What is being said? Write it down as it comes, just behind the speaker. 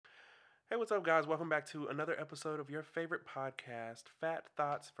Hey, what's up, guys? Welcome back to another episode of your favorite podcast, Fat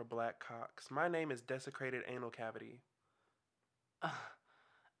Thoughts for Black Cocks. My name is Desecrated Anal Cavity.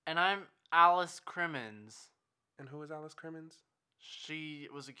 And I'm Alice Crimmins. And who is Alice Crimmins? She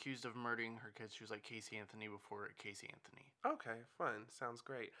was accused of murdering her kids. She was like Casey Anthony before Casey Anthony. Okay, fun. Sounds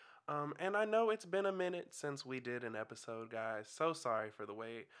great. And I know it's been a minute since we did an episode, guys. So sorry for the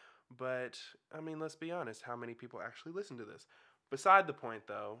wait. But, I mean, let's be honest. How many people actually listen to this? Beside the point,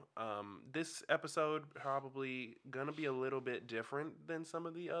 though, this episode probably gonna be a little bit different than some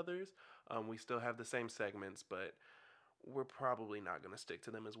of the others. We still have the same segments, but we're probably not gonna stick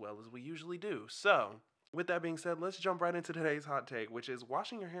to them as well as we usually do. So, with that being said, let's jump right into today's hot take, which is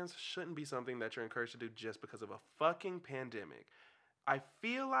washing your hands shouldn't be something that you're encouraged to do just because of a fucking pandemic. I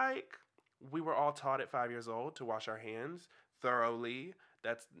feel like we were all taught at 5 years old to wash our hands thoroughly.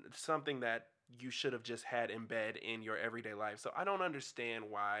 That's something that you should have just had embed in your everyday life. So I don't understand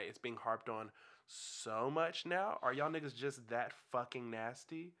why it's being harped on so much now. Are y'all niggas just that fucking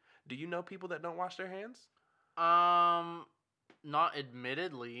nasty? Do you know people that don't wash their hands? Not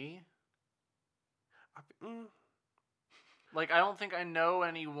admittedly. I, mm, Like, I don't think I know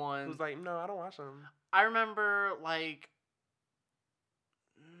anyone. who's like, no, I don't wash them. I remember, like,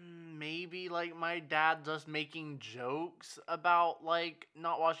 maybe, like, my dad just making jokes about, like,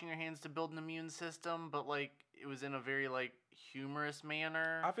 not washing your hands to build an immune system, but, like, it was in a very, like, humorous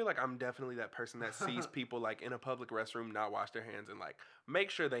manner. I feel like I'm definitely that person that sees people like in a public restroom not wash their hands and like make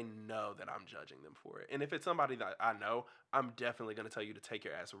sure they know that I'm judging them for it. And if it's somebody that I know, I'm definitely gonna tell you to take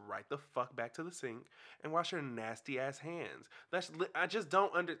your ass right the fuck back to the sink and wash your nasty ass hands. I just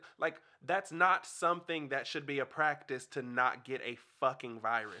don't that's not something that should be a practice to not get a fucking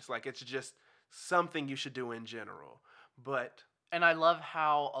virus. Like it's just something you should do in general. But And I love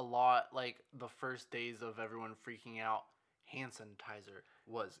how a lot, like, the first days of everyone freaking out, hand sanitizer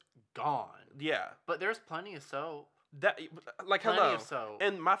was gone. yeah, But there's plenty of soap. that like Plenty hello. of soap.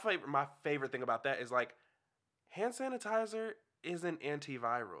 And my favorite thing about that is like hand sanitizer isn't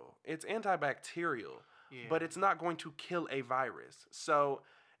antiviral. It's antibacterial, Yeah. but it's not going to kill a virus. So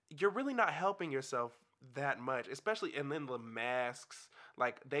you're really not helping yourself that much, especially and then the masks,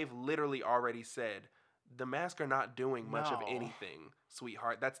 like they've literally already said the masks are not doing much of No. anything,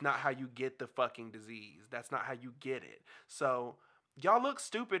 sweetheart. That's not how you get the fucking disease. That's not how you get it. So y'all look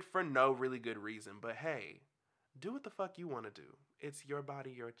stupid for no really good reason, but hey, do what the fuck you want to do. It's your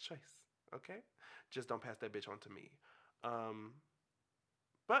body, your choice. Okay? Just don't pass that bitch on to me. Um,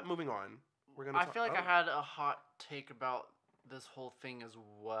 but moving on, we're gonna. I feel like I had a hot take about this whole thing as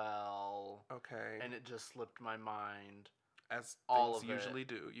well. Okay. And it just slipped my mind. As all things of it. usually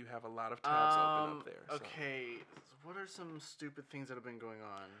do, you have a lot of tabs open up there. So. Okay, what are some stupid things that have been going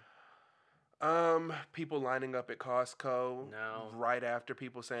on? People lining up at Costco. No. Right after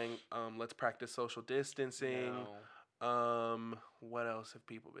people saying, let's practice social distancing. No. What else have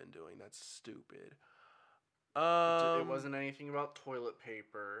people been doing? That's stupid. It wasn't anything about toilet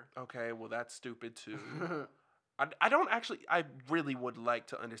paper. Okay, well that's stupid too. I don't actually. I really would like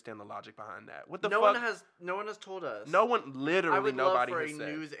to understand the logic behind that. What the no fuck? No one has told us. No one, literally I would nobody love for has a said.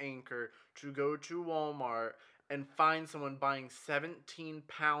 news anchor to go to Walmart and find someone buying 17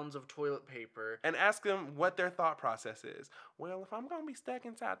 pounds of toilet paper And ask them what their thought process is. Well, if I'm gonna be stuck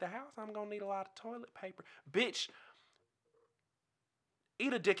inside the house, I'm gonna need a lot of toilet paper. Bitch,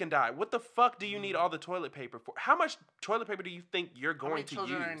 eat a dick and die. What the fuck do you need all the toilet paper for? How much toilet paper do you think you're How many going to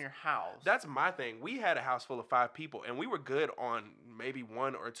children use? are in your house? That's my thing. We had a house full of 5 people, and we were good on maybe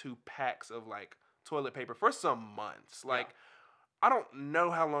 1 or 2 packs of like toilet paper for some months. Like, I don't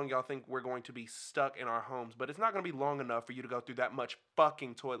know how long y'all think we're going to be stuck in our homes, but it's not going to be long enough for you to go through that much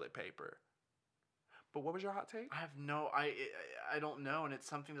fucking toilet paper. But what was your hot take? I have I don't know, and it's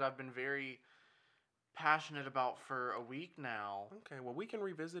something that I've been very passionate about for a week now. Okay, well, we can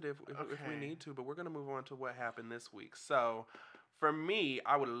revisit if we Okay. need to, but we're going to move on to what happened this week. So, for me,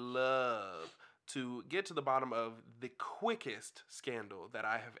 I would love to get to the bottom of the quickest scandal that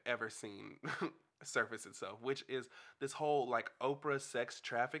I have ever seen surface itself, which is this whole like Oprah sex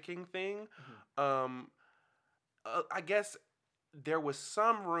trafficking thing. I guess there was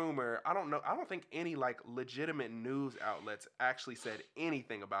some rumor. I don't know. I don't think any like legitimate news outlets actually said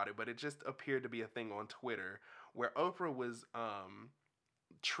anything about it, but it just appeared to be a thing on Twitter where Oprah was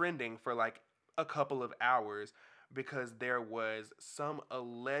trending for like a couple of hours because there was some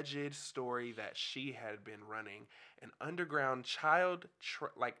alleged story that she had been running an underground child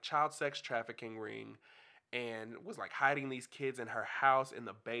sex trafficking ring and was like hiding these kids in her house in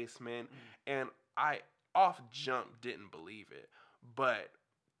the basement. And I off jump didn't believe it. But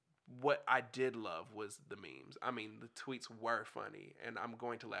what I did love was the memes. I mean, the tweets were funny, and I'm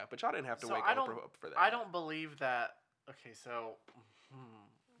going to laugh. But y'all didn't have to wake Oprah up for that. I don't believe that. Okay, so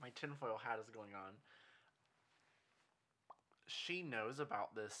my tinfoil hat is going on. She knows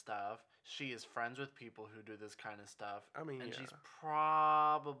about this stuff. She is friends with people who do this kind of stuff. I mean, and yeah. she's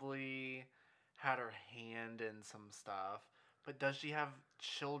probably had her hand in some stuff. But does she have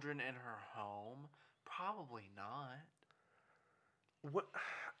children in her home? Probably not. What?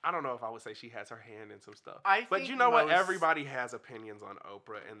 I don't know if I would say she has her hand in some stuff. But you know what? Everybody has opinions on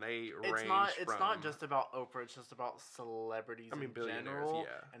Oprah, and they range from... It's not just about Oprah. It's just about celebrities in general,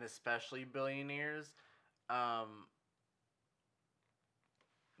 yeah. And especially billionaires.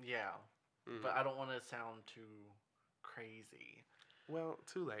 Yeah. Mm-hmm. But I don't want to sound too crazy. Well,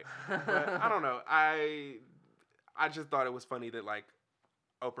 too late. But I don't know. I just thought it was funny that, like,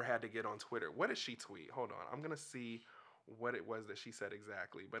 Oprah had to get on Twitter. What did she tweet? Hold on. I'm going to see what it was that she said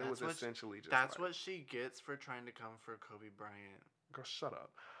exactly. But it was essentially just That's what she gets for trying to come for Kobe Bryant. Girl, shut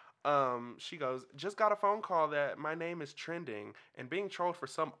up. She goes, just got a phone call that my name is trending and being trolled for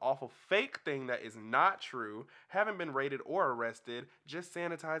some awful fake thing that is not true. Haven't been raided or arrested. Just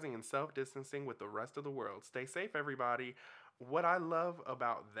sanitizing and self-distancing with the rest of the world. Stay safe, everybody. What I love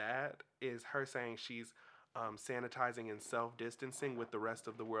about that is her saying she's sanitizing and self-distancing with the rest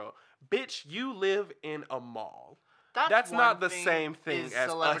of the world. Bitch, you live in a mall. That's not the same thing as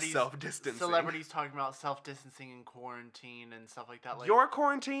us self-distancing. Celebrities talking about self-distancing and quarantine and stuff like that. Like, your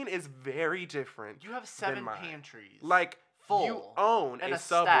quarantine is very different. You have 7 pantries. Like, full, you own a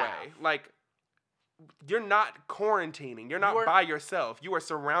Subway. Staff. Like, you're not quarantining. You're not by yourself. You are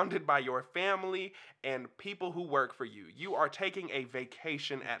surrounded by your family and people who work for you. You are taking a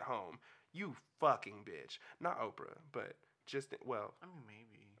vacation at home. You fucking bitch. Not Oprah, but just, well. I mean, maybe.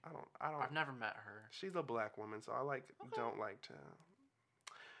 I don't. I've never met her. She's a black woman, so I don't like to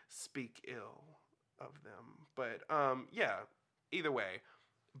speak ill of them. But yeah. Either way,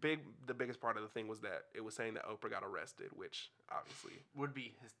 the biggest part of the thing was that it was saying that Oprah got arrested, which obviously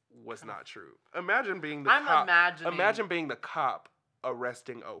was not true. Imagine being the cop. Imagine being the cop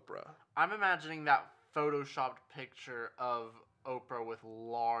arresting Oprah. I'm imagining that photoshopped picture of Oprah with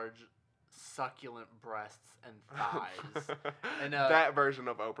large, succulent breasts and thighs, and that version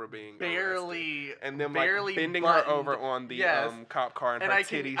of Oprah being arrested. And then like bending buttoned, her over on the cop car and her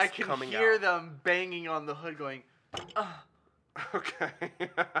titties coming out. I can hear them banging on the hood, going. Okay.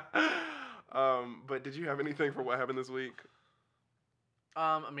 But did you have anything for what happened this week?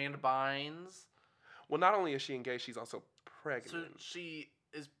 Amanda Bynes. Well, not only is she engaged, she's also pregnant. So she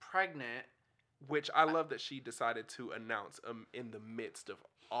is pregnant. Which I love that she decided to announce in the midst of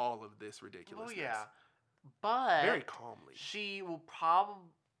all of this ridiculousness. Oh, yeah. But very calmly. She will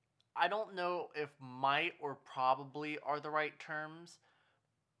probably... I don't know if might or probably are the right terms,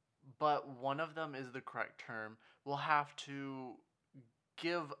 but one of them is the correct term. Will have to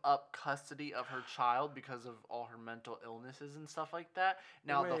give up custody of her child because of all her mental illnesses and stuff like that.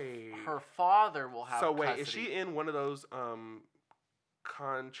 Now, her father will have custody. So, wait, is she in one of those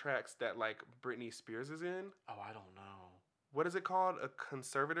contracts that, like, Britney Spears is in? Oh, I don't know. What is it called? A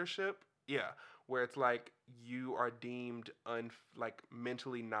conservatorship? Yeah. Where it's like you are deemed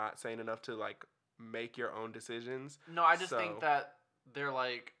mentally not sane enough to like make your own decisions. No, I just think that they're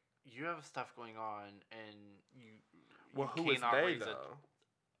like, you have stuff going on and you who is they though?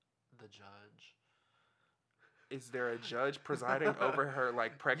 The judge. Is there a judge presiding over her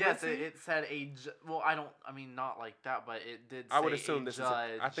like pregnancy? Yes, it said well, I mean not like that, but it did say I would assume this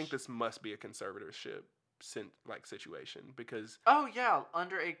judge. I think this must be a conservatorship situation because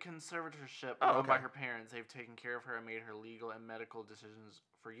under a conservatorship owned by her parents, they've taken care of her and made her legal and medical decisions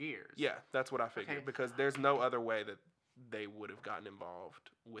for years. Yeah, that's what I figured because there's no other way that they would have gotten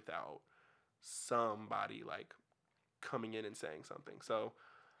involved without somebody like coming in and saying something. So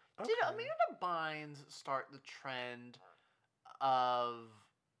did Amanda Bynes start the trend of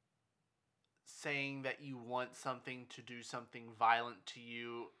saying that you want something to do something violent to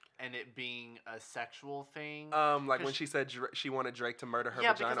you and it being a sexual thing? Like when she said she wanted Drake to murder her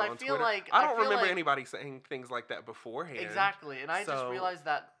vagina on Twitter. I don't remember anybody saying things like that beforehand. Exactly, and I just realized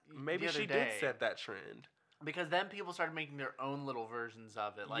that maybe she did set that trend. Because then people started making their own little versions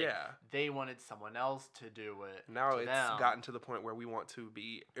of it. Like, they wanted someone else to do it. Now it's gotten to the point where we want to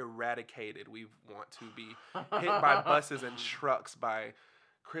be eradicated. We want to be hit by buses and trucks by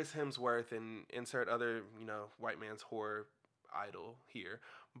Chris Hemsworth and insert other, white man's horror idol here.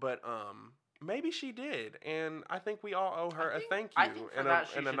 But maybe she did, and I think we all owe her a thank you. I think for that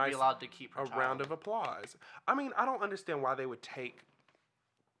she should be allowed to keep her child. Round of applause. I mean, I don't understand why they would take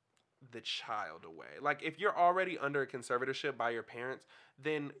the child away. Like, if you're already under a conservatorship by your parents,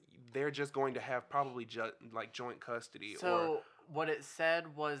 then they're just going to have probably like joint custody. So what it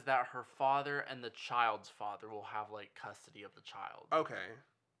said was that her father and the child's father will have like custody of the child. Okay.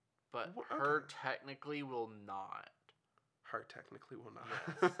 But Okay. her technically will not. Her technically will not.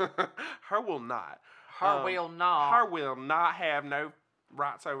 Yes. Her will not. Her will not. Her will not have no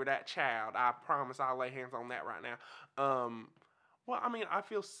rights over that child. I promise I'll lay hands on that right now. Well, I mean, I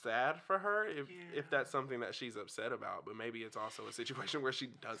feel sad for her if that's something that she's upset about, but maybe it's also a situation where she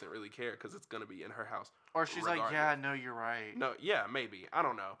doesn't really care because it's going to be in her house. Or she's regardless. Like, yeah, no, you're right. No, yeah, maybe. I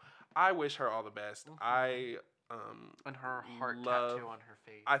don't know. I wish her all the best. And her heart tattoo on her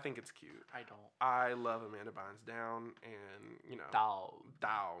face. I think it's cute. I don't. I love Amanda Bynes down, and, you know.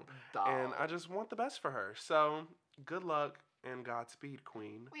 Dog. And I just want the best for her. So, good luck. And Godspeed,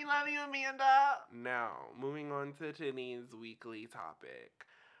 Queen. We love you, Amanda. Now, moving on to today's weekly topic.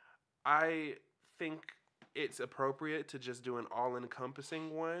 I think it's appropriate to just do an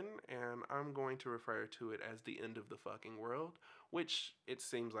all-encompassing one, and I'm going to refer to it as the end of the fucking world, which it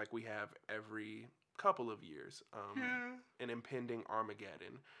seems like we have every couple of years, an impending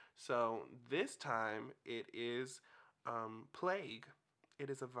Armageddon. So this time it is plague. It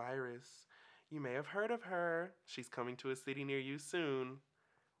is a virus. You may have heard of her. She's coming to a city near you soon.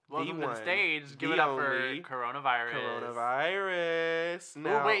 Welcome to the stage. Give it up for coronavirus. Coronavirus.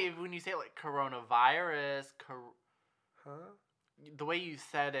 Now, oh, wait, when you say it like coronavirus, huh? The way you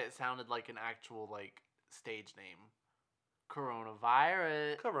said it sounded like an actual like stage name.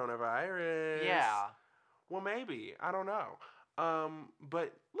 Coronavirus. Yeah. Well, maybe. I don't know.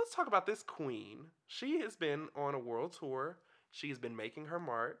 But let's talk about this queen. She has been on a world tour. She has been making her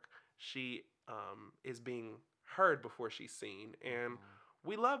mark. She is being heard before she's seen, and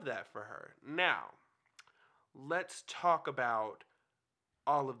we love that for her. Now, let's talk about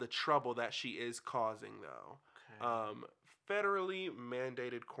all of the trouble that she is causing, though. Okay. Federally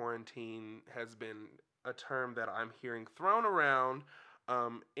mandated quarantine has been a term that I'm hearing thrown around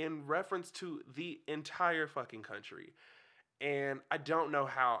in reference to the entire fucking country. And I don't know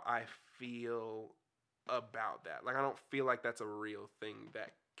how I feel about that. Like, I don't feel like that's a real thing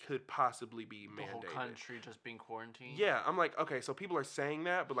that could possibly be mandated. The whole country just being quarantined? Yeah, I'm like, okay, so people are saying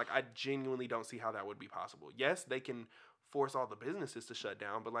that, but, like, I genuinely don't see how that would be possible. Yes, they can force all the businesses to shut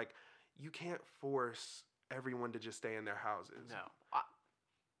down, but, like, you can't force everyone to just stay in their houses. No.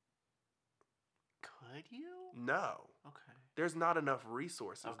 Could you? No. Okay. There's not enough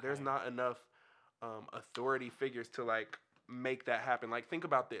resources. Okay. There's not enough authority figures to, like, make that happen. Like, think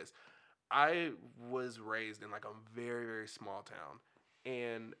about this. I was raised in, like, a very, very small town.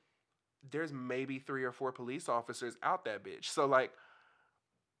 And there's maybe 3 or 4 police officers out that bitch. So, like,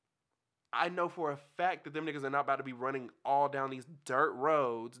 I know for a fact that them niggas are not about to be running all down these dirt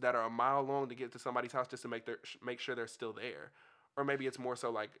roads that are a mile long to get to somebody's house just to make sure they're still there. Or maybe it's more so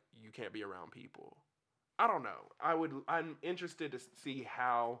like you can't be around people. I don't know. I'm interested to see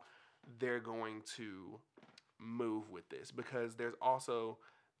how they're going to move with this, because there's also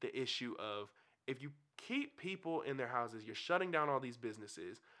the issue of, if you keep people in their houses, you're shutting down all these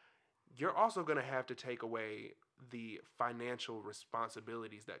businesses, you're also going to have to take away the financial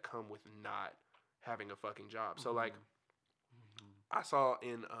responsibilities that come with not having a fucking job. So, like, I saw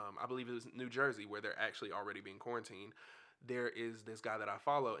in, I believe it was New Jersey, where they're actually already being quarantined. There is this guy that I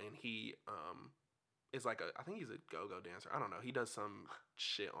follow, and he is like I think he's a go-go dancer. I don't know. He does some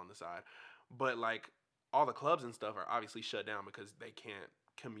shit on the side. But, like, all the clubs and stuff are obviously shut down because they can't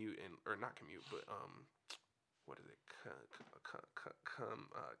commute or not commute, but what is it?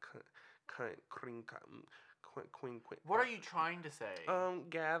 What are you trying to say?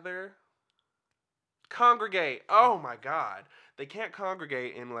 Gather. Congregate. Oh my God. They can't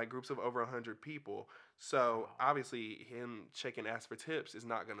congregate in, like, groups of over 100 people. So obviously him shaking ass for tips is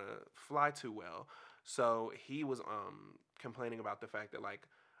not gonna fly too well. So he was complaining about the fact that, like,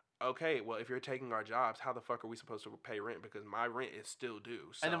 okay, well, if you're taking our jobs, how the fuck are we supposed to pay rent? Because my rent is still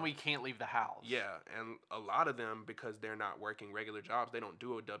due. So, and then we can't leave the house. Yeah, and a lot of them, because they're not working regular jobs, they don't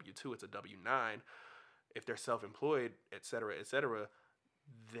do a W-2, it's a W-9. If they're self-employed, et cetera,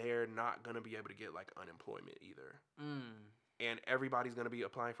 they're not going to be able to get, like, unemployment either. And everybody's going to be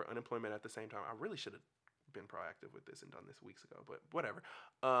applying for unemployment at the same time. I really should have been proactive with this and done this weeks ago, but whatever.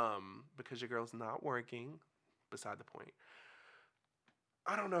 Because your girl's not working, beside the point.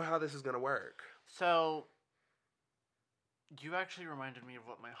 I don't know how this is going to work. So, you actually reminded me of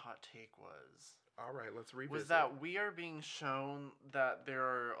what my hot take was. All right, let's revisit. Was that we are being shown that there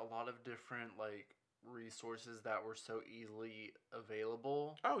are a lot of different, like, resources that were so easily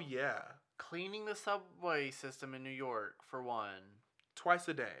available. Oh, yeah. Cleaning the subway system in New York, for one. Twice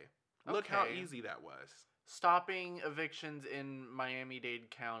a day. Look how Okay. easy that was. Stopping evictions in Miami-Dade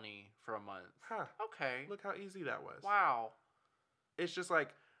County for a month. Huh. Okay. Look how easy that was. Wow. It's just like,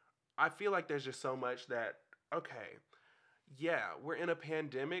 I feel like there's just so much that, okay, yeah, we're in a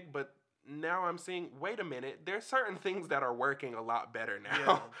pandemic, but now I'm seeing, wait a minute, there's certain things that are working a lot better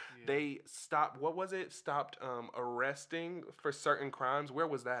now. Yeah. They stopped, what was it? Stopped arresting for certain crimes. Where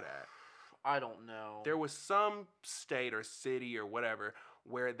was that at? I don't know. There was some state or city or whatever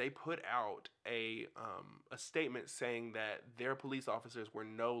where they put out a statement saying that their police officers were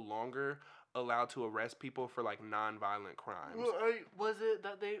no longer allowed to arrest people for like non-violent crimes. Well, was it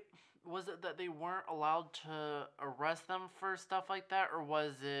that they weren't allowed to arrest them for stuff like that, or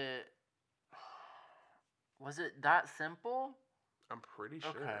was it that simple? I'm pretty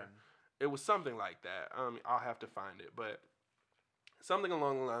sure. Okay. It was something like that. I'll have to find it, but something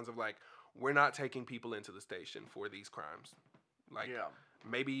along the lines of like, we're not taking people into the station for these crimes. Like, yeah.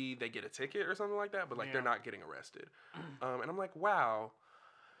 maybe they get a ticket or something like that, but like they're Yeah. not getting arrested. And I'm like, wow,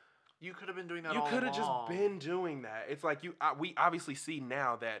 You could have been doing that. you could have just been doing that. It's like we obviously see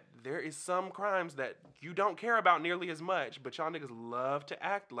now that there is some crimes that you don't care about nearly as much, but y'all niggas love to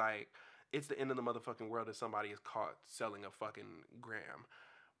act like it's the end of the motherfucking world if somebody is caught selling a fucking gram.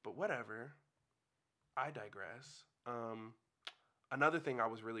 But whatever. I digress. Another thing I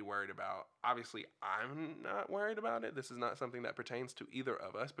was really worried about, obviously I'm not worried about it. This is not something that pertains to either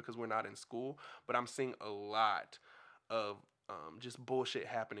of us because we're not in school, but I'm seeing a lot of just bullshit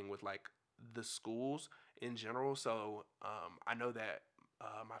happening with like the schools in general. So I know that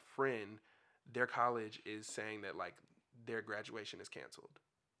my friend, their college is saying that like their graduation is canceled.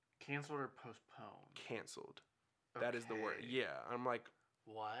 Canceled or postponed? Canceled. That is the word. Okay. Yeah. I'm like,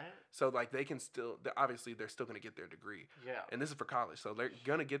 What? so like they can still, obviously they're still going to get their degree. Yeah. And this is for college. So they're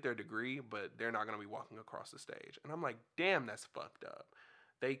going to get their degree, but they're not going to be walking across the stage. And I'm like, damn, that's fucked up.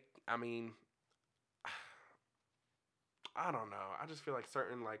 I mean, I don't know. I just feel like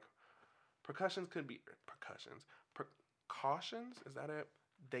certain like precautions, is that it?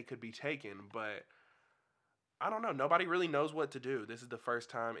 They could be taken, but I don't know. Nobody really knows what to do. This is the first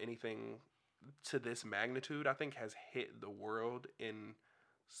time anything to this magnitude, I think, has hit the world in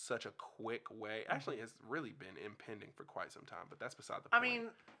such a quick way. Actually, it's really been impending for quite some time, but that's beside the point. I mean,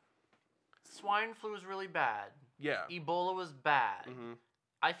 swine flu was really bad. Yeah. Ebola was bad. Mm-hmm.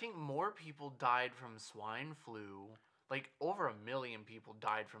 I think more people died from swine flu. Like, over 1 million people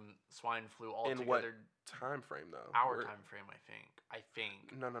died from swine flu altogether. In what time frame, though? Our time frame, I think.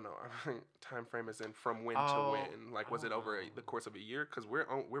 No. I think time frame is in from when to Oh, when. Like, was it over the course of a year? Because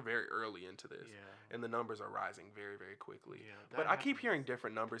we're very early into this, Yeah. and the numbers are rising very, very quickly. Yeah, But that I keep happens. hearing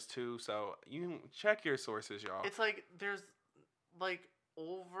different numbers too, so you check your sources, y'all. It's like, there's, like,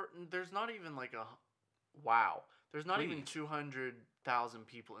 there's not even, like, wow. There's not even Please. 200,000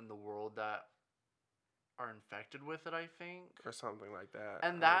 people in the world that are infected with it, I think. Or something like that.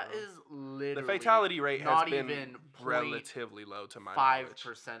 And I that don't know. is literally The fatality rate has not been even relatively low to my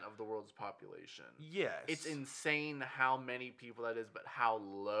 5% knowledge. of the world's population. Yes. It's insane how many people that is, but how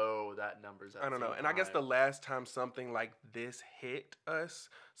low that number's at. I don't know. And I guess the last time something like this hit us,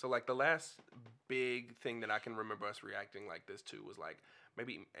 so like the last big thing that I can remember us reacting like this to was like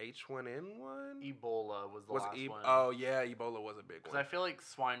maybe H1N1? Ebola was the last one. Oh yeah, Ebola was a big Because one. I feel like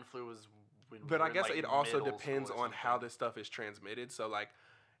swine flu was when But we I were in, guess like, it also middle depends school or on how something. this stuff is transmitted. So like,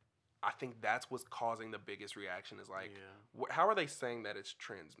 I think that's what's causing the biggest reaction is like, Yeah. how are they saying that it's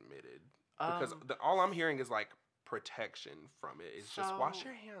transmitted? Because all I'm hearing is like protection from it. It's just wash So-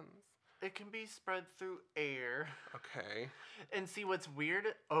 your hands. It can be spread through air. Okay, And see what's weird?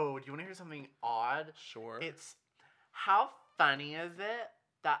 Oh, do you want to hear something odd? sure. It's how funny is it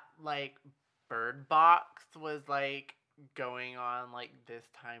that like Bird Box was like going on like this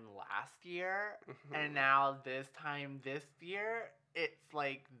time last year, Mhm. and now this time this year it's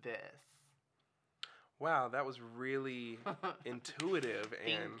like this. Wow, that was really intuitive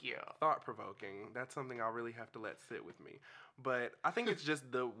and Thank you. thought-provoking. That's something I'll really have to let sit with me. But I think it's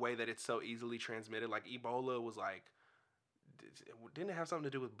just the way that it's so easily transmitted. Like Ebola was like, didn't it have something to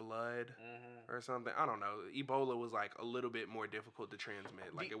do with blood or something? I don't know. Ebola was like a little bit more difficult to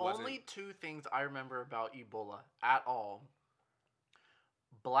transmit. Like The it wasn't. only two things I remember about Ebola at all: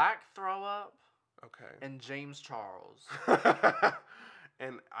 black throw up Okay. and James Charles.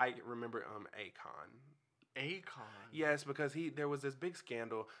 And I remember Akon. Akon. Yes, because there was this big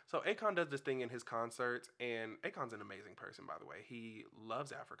scandal. So Akon does this thing in his concerts, and Akon's an amazing person, by the way. He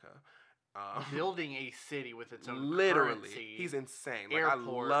loves Africa. Building a city with its own Literally, currency. he's insane. Like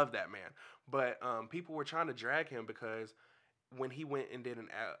Airport. I love that man. But people were trying to drag him because when he went and did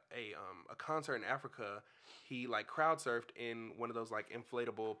a concert in Africa, he like crowd surfed in one of those like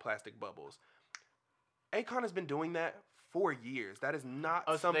inflatable plastic bubbles. Akon has been doing that for years. That is not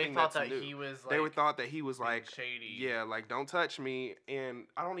Oh, so something they thought that's that new. he was They like thought that he was being like, shady. yeah, like don't touch me. And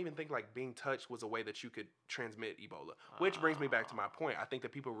I don't even think like being touched was a way that you could transmit Ebola. Which brings me back to my point. I think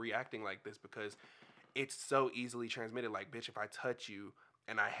that people reacting like this because it's so easily transmitted. Like, bitch, if I touch you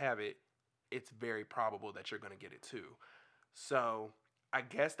and I have it, it's very probable that you're gonna get it too. So I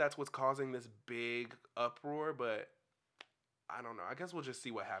guess that's what's causing this big uproar. But I don't know. I guess we'll just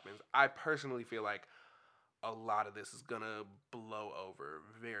see what happens. I personally feel like a lot of this is gonna blow over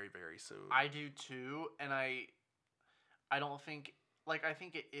very, very soon. I do too, and I don't think I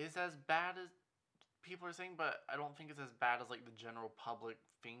think it is as bad as people are saying, but I don't think it's as bad as like the general public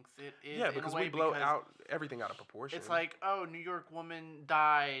thinks it is. Yeah, because we blow out everything out of proportion. It's like, oh, New York woman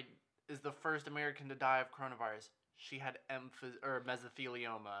died, is the first American to die of coronavirus. She had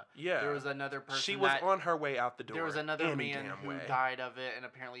mesothelioma. Yeah, there was another person. She was on her way out the door. There was another man who died of it and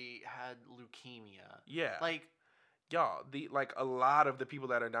apparently had leukemia. Yeah, like y'all, a lot of the people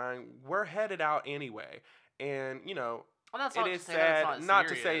that are dying were headed out anyway, and you know. Well, that's it is sad not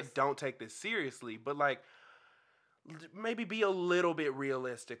to say don't take this seriously, but like maybe be a little bit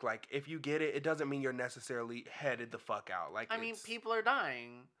realistic. Like if you get it, it doesn't mean you're necessarily headed the fuck out. Like I mean, people are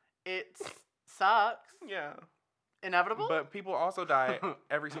dying. It sucks. Yeah. Inevitable. But people also die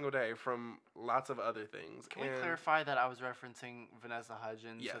every single day from lots of other things. Can we clarify that I was referencing Vanessa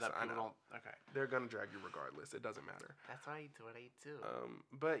Hudgens so that people don't? Okay. They're gonna drag you regardless. It doesn't matter. That's what I do.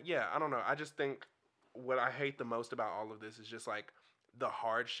 But yeah, I don't know. I just think what I hate the most about all of this is just like the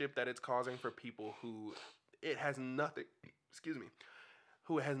hardship that it's causing for people who it has nothing. Excuse me.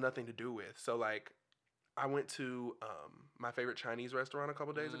 Who it has nothing to do with. So like, I went to my favorite Chinese restaurant a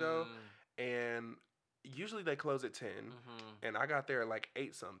couple days ago, and usually they close at 10, and I got there at like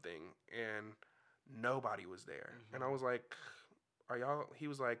 8 something, and nobody was there. And I was like, "Are y'all?" He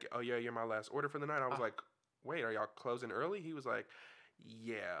was like, "Oh yeah, you're my last order for the night." I was like, "Wait, are y'all closing early?" He was like,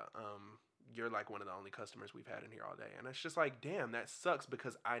 "Yeah, you're like one of the only customers we've had in here all day." And it's just like, damn, that sucks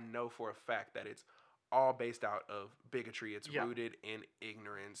because I know for a fact that it's all based out of bigotry. It's rooted in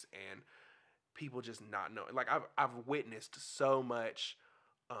ignorance and people just not knowing. Like I've witnessed so much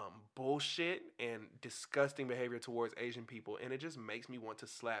bullshit and disgusting behavior towards Asian people, and it just makes me want to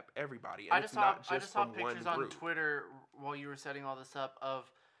slap everybody. And I just saw pictures on Twitter while you were setting all this up of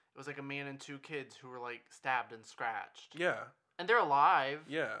it was like a man and 2 kids who were like stabbed and scratched. Yeah. And they're alive.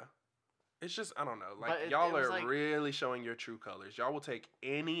 Yeah. It's just, I don't know. Like, y'all are like, really showing your true colors. Y'all will take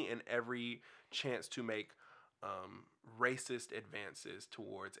any and every chance to make racist advances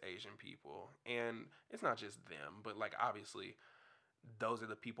towards Asian people. And it's not just them, but, like, obviously, those are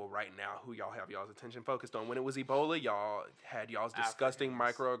the people right now who y'all have y'all's attention focused on. When it was Ebola, y'all had y'all's disgusting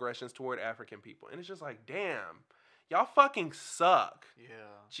microaggressions toward African people. And it's just like, damn, y'all fucking suck. Yeah.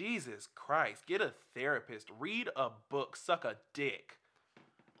 Jesus Christ. Get a therapist. Read a book. Suck a dick.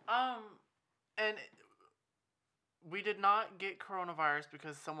 And we did not get coronavirus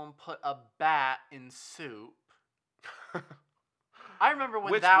because someone put a bat in soup. I remember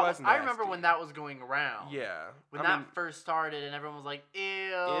when that was going around. Yeah. When that first started and everyone was like,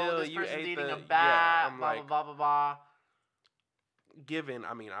 ew, this person's eating a bat, blah, blah, blah, blah, blah. Given,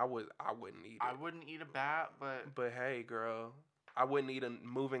 I mean, I wouldn't eat it. I wouldn't eat a bat, but... But hey, girl, I wouldn't eat a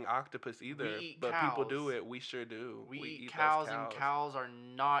moving octopus either. We eat but cows. people do it. We sure do. We eat cows, and cows are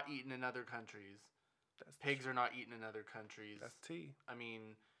not eaten in other countries. Pigs are not eaten in other countries. That's tea. I mean,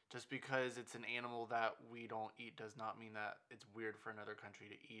 just because it's an animal that we don't eat does not mean that it's weird for another country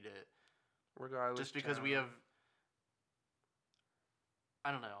to eat it. Regardless. Just because we have...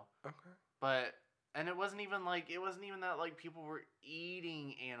 I don't know. Okay. But... And it wasn't even that, like, people were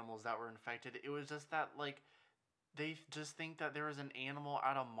eating animals that were infected. It was just that, like, they just think that there was an animal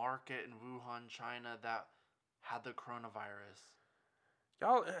at a market in Wuhan, China that had the coronavirus.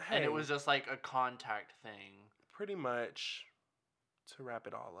 Y'all, hey. And it was just, like, a contact thing. Pretty much, to wrap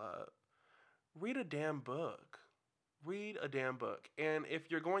it all up, read a damn book. Read a damn book. And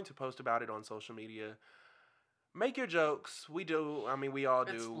if you're going to post about it on social media... Make your jokes. We do. I mean, we all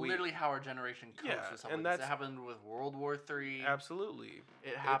do. It's literally how our generation copes with something. It happened with World War III. Absolutely.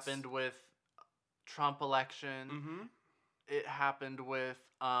 It happened with Trump election. Mm-hmm. It happened with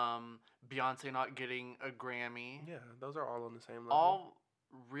Beyonce not getting a Grammy. Yeah, those are all on the same level. All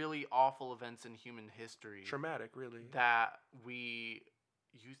really awful events in human history. Traumatic, really. That we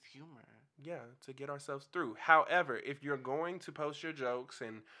use humor. Yeah, to get ourselves through. However, if you're going to post your jokes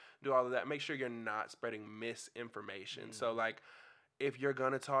and do all of that, make sure you're not spreading misinformation. So, like, if you're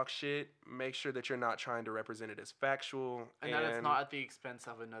gonna talk shit, make sure that you're not trying to represent it as factual. And that it's not at the expense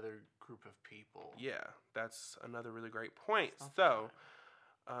of another group of people. Yeah, that's another really great point. It's not So,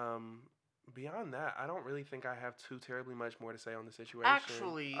 fun. beyond that, I don't really think I have too terribly much more to say on the situation.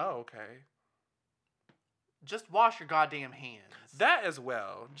 Actually, oh, okay. Just wash your goddamn hands. That as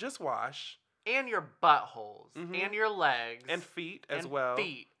well. Just wash. And your buttholes. Mhm. And your legs. And feet as and well.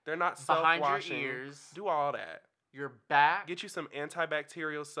 Feet. They're not behind self-washing. your ears. Do all that. Your back. Get you some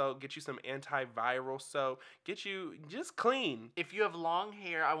antibacterial soap. Get you some antiviral soap. Get you just clean. If you have long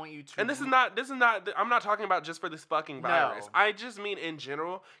hair, I want you to. And this is not. I'm not talking about just for this fucking virus. No. I just mean in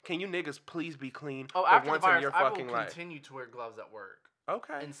general. Can you niggas please be clean Oh, for after once the virus, in your I fucking will life? continue to wear gloves at work.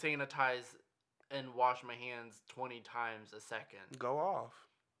 Okay. And sanitize and wash my hands 20 times a second. Go off.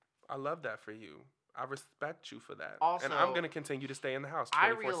 I love that for you. I respect you for that. Also, and I'm gonna continue to stay in the house 24/7. I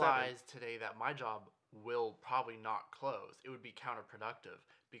realized today that my job will probably not close. It would be counterproductive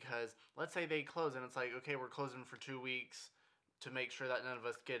because let's say they close and it's like, okay, we're closing for 2 weeks to make sure that none of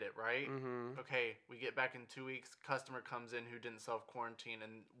us get it, right? Mm-hmm. Okay, we get back in 2 weeks, customer comes in who didn't self-quarantine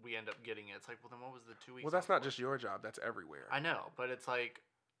and we end up getting it. It's like, well, then what was the 2 weeks? Well, that's not just your job. That's everywhere. I know, but it's like,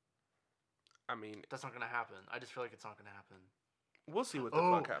 I mean, that's not going to happen. I just feel like it's not going to happen. we'll see what the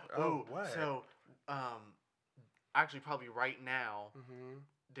fuck happens. Oh, what? So, actually, probably right now, Mm-hmm.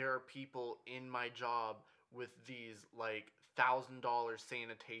 there are people in my job with these like $1,000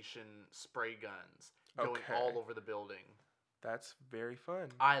 sanitation spray guns going Okay. all over the building. That's very fun.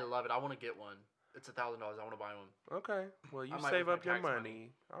 I love it. I want to get one. It's $1,000. I want to buy one. Okay. Well, you I might save with up my your tax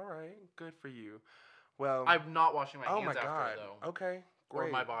money. All right. Good for you. Well, I'm not washing my oh hands my after god. though, Okay. or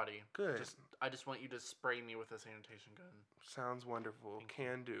Great. my body. Good. I just want you to spray me with a sanitation gun. Sounds wonderful. Thank you.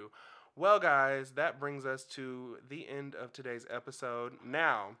 Can do. Well, guys, that brings us to the end of today's episode.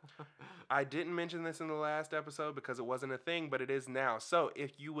 Now, I didn't mention this in the last episode because it wasn't a thing, but it is now. So,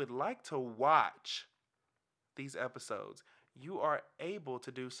 if you would like to watch these episodes, you are able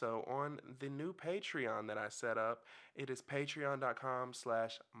to do so on the new Patreon that I set up. It is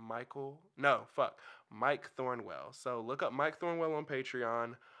Mike Thornwell. So look up Mike Thornwell on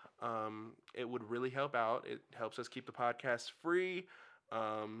Patreon. It would really help out. It helps us keep the podcast free.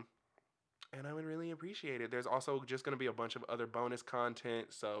 And I would really appreciate it. There's also just going to be a bunch of other bonus content.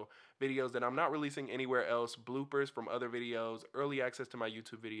 So videos that I'm not releasing anywhere else, bloopers from other videos, early access to my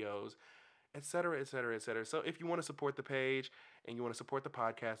YouTube videos, etc., etc., etc. So if you want to support the page and you want to support the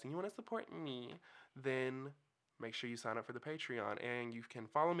podcast and you want to support me, then make sure you sign up for the Patreon. And you can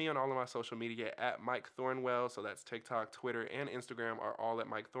follow me on all of my social media at Mike Thornwell. So that's TikTok, Twitter, and Instagram are all at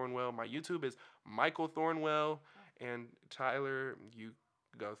Mike Thornwell. My YouTube is Michael Thornwell. And Tyler, you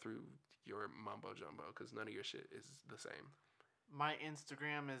go through your mumbo jumbo because none of your shit is the same. My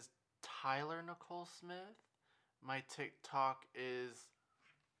Instagram is Tyler Nicole Smith. My TikTok is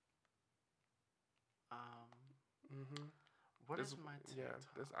what is my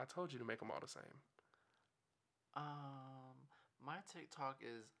TikTok? I told you to make them all the same. My TikTok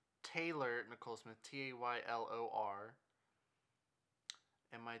is Taylor Nicole Smith, Taylor,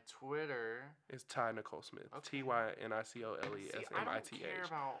 and my Twitter is Ty Nicole Smith, okay. TyNicolesmith. I don't care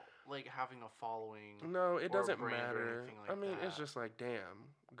about like having a following. No, it doesn't brand or matter. anything like I mean, that. it's just like, damn,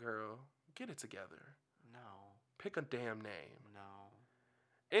 girl, get it together. No. Pick a damn name. No.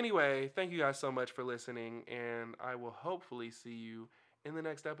 Anyway, thank you guys so much for listening, and I will hopefully see you in the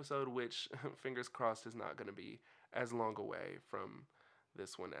next episode, which, fingers crossed, is not going to be as long away from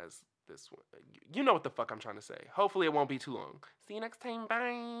this one as this one. You know what the fuck I'm trying to say. Hopefully it won't be too long. See you next time.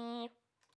 Bye.